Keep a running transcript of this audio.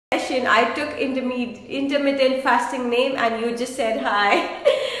session, I took intermittent fasting name and you just said hi.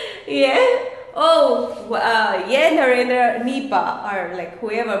 Yeah. Oh, yeah, Narendra, Nipa, or like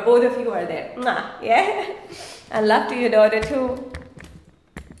whoever, both of you are there. Yeah. And love to your daughter too.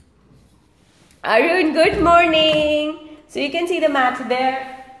 Arun, good morning. So you can see the mat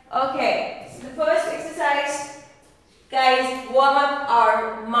there. Okay, so the first exercise, guys, warm up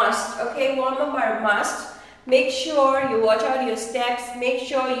are must. Okay, warm up are must. Make sure you watch out your steps. Make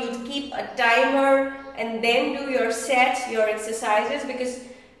sure you keep a timer and then do your sets, your exercises, because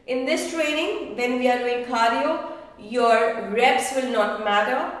in this training, when we are doing cardio, your reps will not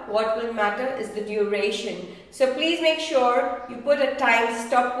matter. What will matter is the duration. So please make sure you put a time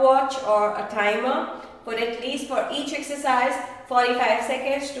stopwatch or a timer for at least for each exercise 45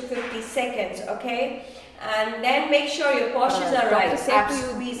 seconds to 50 seconds, okay? And then make sure your postures are right. Said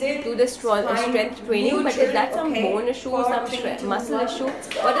to you do the strength training, but is that some bone issue or some muscle issue?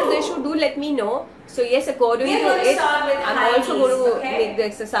 What is the issue? Do let me know. So yes, according to it, I'm also going to make the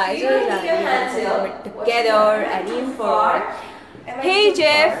exercises and together and even for. Hey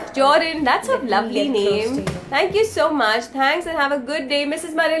Jeff, Jordan, that's a lovely name. Thank you so much. Thanks and have a good day.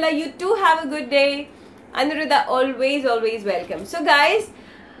 Mrs. Marilla, you too have a good day. Anuruddha, always welcome. So guys,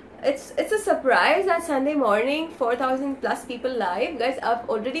 it's a surprise that Sunday morning 4,000 plus people live. Guys, I've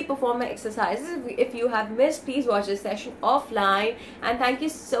already performed my exercises. If you have missed, please watch this session offline, and thank you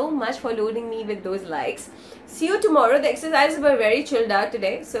so much for loading me with those likes. See you tomorrow. The exercises were very chilled out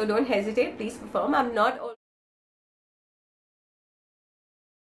today, so don't hesitate, please perform. I'm not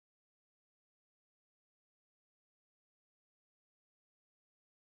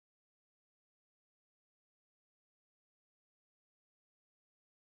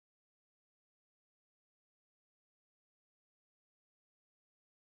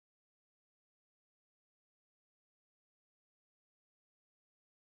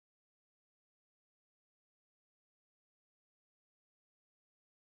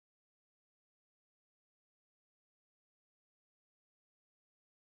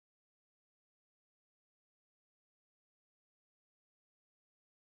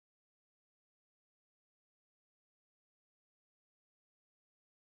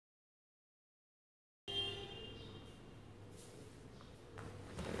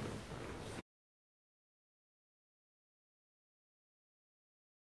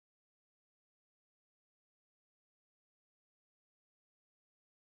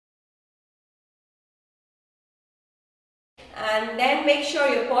and then make sure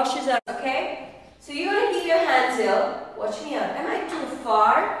your postures are okay. So you're going to keep your hands here. Watch me out. Am I too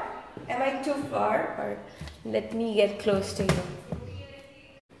far? Am I too far? Or let me get close to you.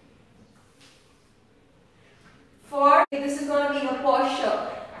 4. This is going to be a posture.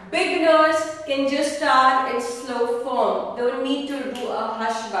 Beginners can just start in slow form. Don't need to do a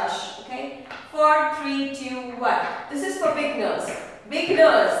hush bush. Okay? 4, 3, 2, 1. This is for beginners.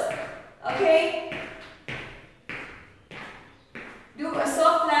 Beginners. Okay? Do a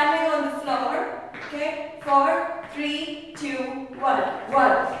soft landing on the floor. Okay? 4, 3, 2, 1.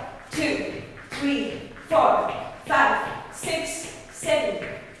 1, 2, 3, 4, 5, 6, 7,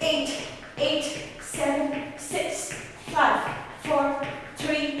 8, 8, 7, 6, 5, 4,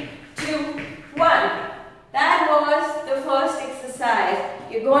 3, 2, 1. That was the first exercise.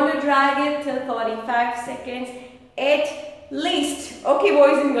 You're going to drag it till 45 seconds at least. Okay,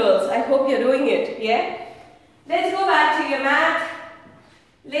 boys and girls, I hope you're doing it. Yeah? Let's go back to your mat.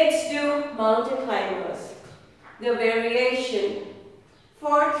 Let's do mountain climbers. The variation.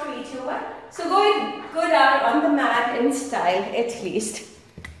 4, 3, 2, 1. So go down on the mat in style at least.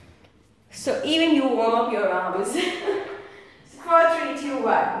 So even you warm up your arms. 4, 3, 2, 1.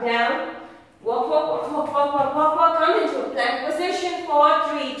 Down. Walk, walk, walk, walk, walk, walk, walk, walk. Come into a plank position. 4,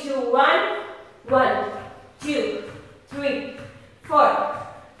 3, 2, 1. 1, 2, 3, 4,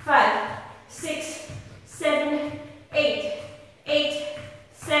 5, 6, 7, 8, 8,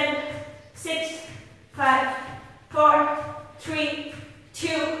 7, 6, 5, 4, 3, 2,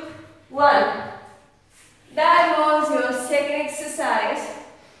 1. That was your second exercise.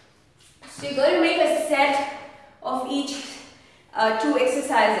 So you're going to make a set of each 2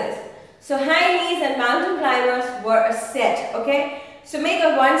 exercises. So high knees and mountain climbers were a set, okay? So make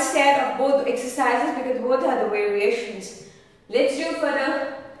a 1 set of both exercises because both are the variations. Let's do for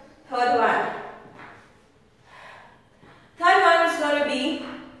the third one. Third one is going to be,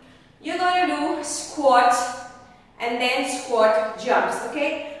 you're going to do squats and then squat jumps,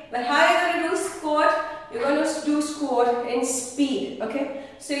 okay? But how are you going to do squat? You're going to do squat in speed, okay?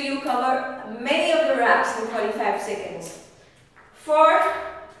 So you cover many of the reps in 45 seconds. 4,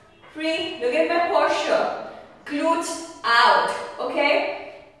 3, look at my posture. Glutes out,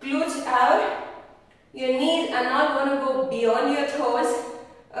 okay? Glutes Your knees are not going to go beyond your toes.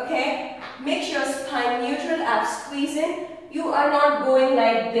 Okay? Make sure spine neutral, abs squeeze in. You are not going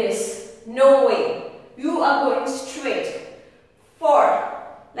like this. No way. You are going straight. 4.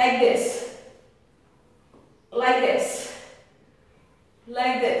 Like this. Like this.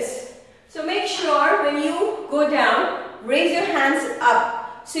 Like this. So make sure when you go down, raise your hands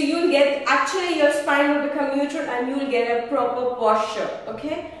up. So you'll get, actually your spine will become neutral and you'll get a proper posture.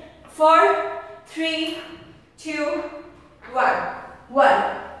 Okay? 4, 3, 2, 1.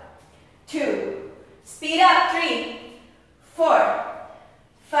 1, 2. Speed up. 3, 4,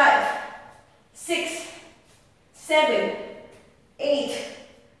 5, 6, 7, 8,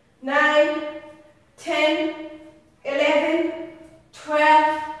 9, 10, 11,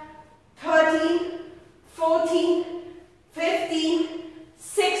 12, 13, 14, 15,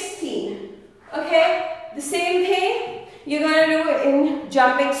 16. Okay? The same thing you're going to do in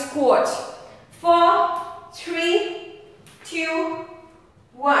jumping squats. 4, 3, 2,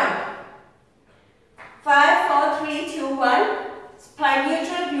 1. 5, 4, 3, 2, 1. Spine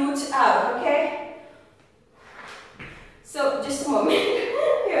neutral, glutes out. Okay? So, just a moment.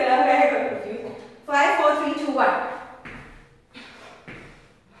 You're not very confused. 5, 4, 3, 2, 1.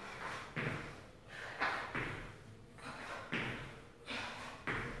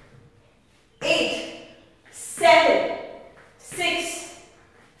 8, 7, 6,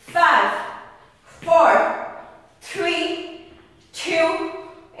 5, 4, 3, 2,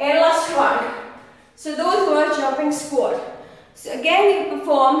 and last one. So those were jumping squat. So again, you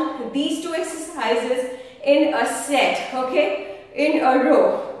perform these two exercises in a set, okay, in a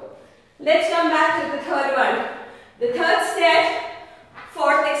row. Let's come back to the third one. The third set,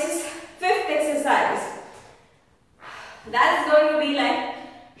 fifth exercise. That is going to be like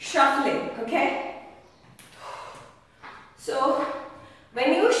shuffling, okay? So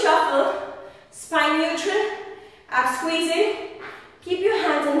when you shuffle, spine neutral, abs squeezing, keep your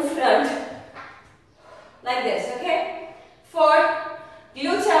hands in front, like this, okay? 4,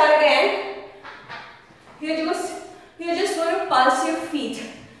 glutes out again. You're just going to pulse your feet,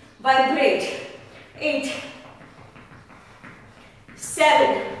 vibrate. 8,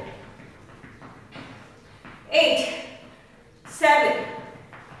 7, 8, 7,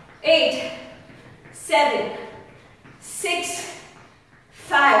 8, 7, 6,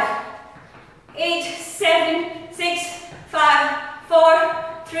 5, 8, 7, 6, 5,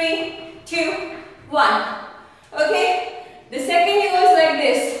 4, 3, 2, 1. Okay? The second you goes like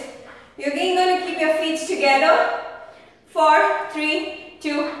this. You're again going to keep your feet together. 4, 3,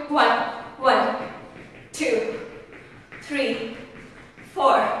 2, 1. 1, 2, 3,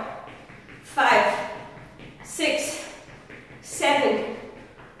 4, 5, 6, 7,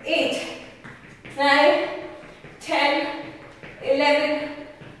 8, 9, 10, 11,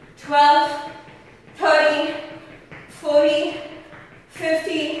 12, 13, 14,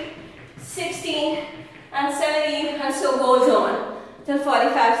 15, 16, and 17, and so goes on till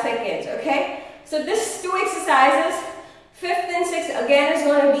 45 seconds, okay? So this two exercises, 5th and 6th, again is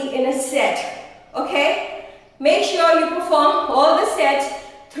going to be in a set, okay? Make sure you perform all the sets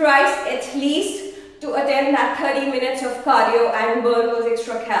thrice at least to attempt that 30 minutes of cardio and burn those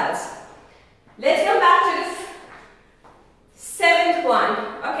extra calories. Let's come back to the 7th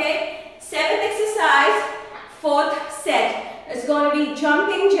one, okay? 7th exercise, 4th set is going to be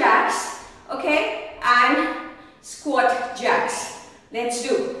jumping jacks, okay? And squat jacks. Let's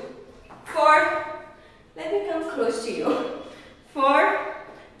do. 4, let me come close to you. 4,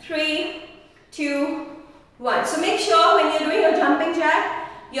 3, 2, 1. So make sure when you're doing a jumping jack,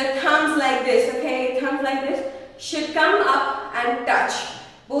 your thumbs like this, okay? Your thumbs like this should come up and touch.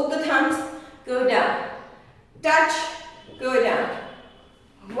 Both the thumbs go down. Touch, go down.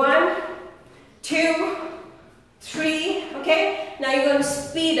 1, 2, 3, okay? Now you're going to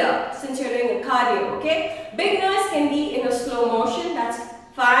speed up since you're doing a cardio, okay? Beginners can be in a slow motion, that's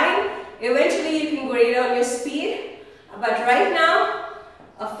fine. Eventually you can go right on your speed. But right now,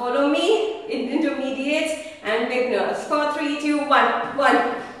 follow me in intermediates and beginners. 4, 3, 2, 1.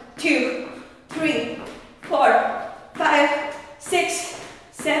 1, 2, 3, 4, 5, 6,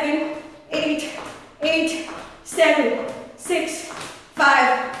 7, 8, 8, 7, 6,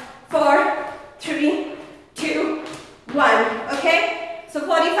 5, 4, 3, 2, 1. Okay? So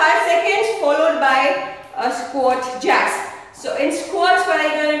 45 seconds followed by a squat jacks. So in squats, what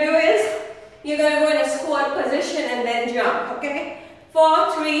I'm going to do is, you're going to go in a squat position and then jump. Okay?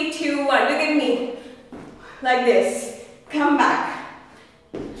 4, 3, 2, 1. Look at me. Like this. Come back.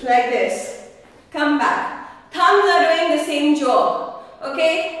 Like this. Come back. Thumbs are doing the same job.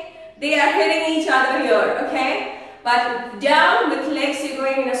 Okay? They are hitting each other here. Okay? But down with legs, you're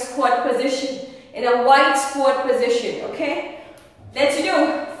going in a squat position. in a wide squat position, okay? Let's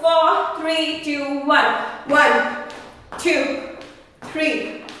do 4, 3, 2, 1. 1, 2,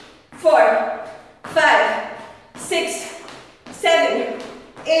 3, 4, 5, 6, 7,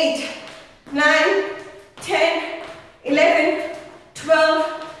 8, 9, 10, 11,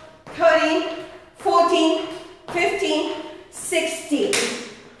 12, 13, 14, 15, 16.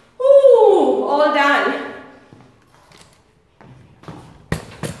 Ooh, all done.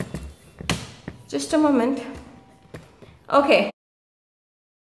 Just a moment. Okay.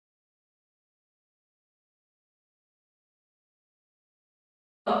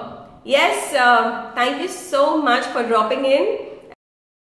 Yes, thank you so much for dropping in.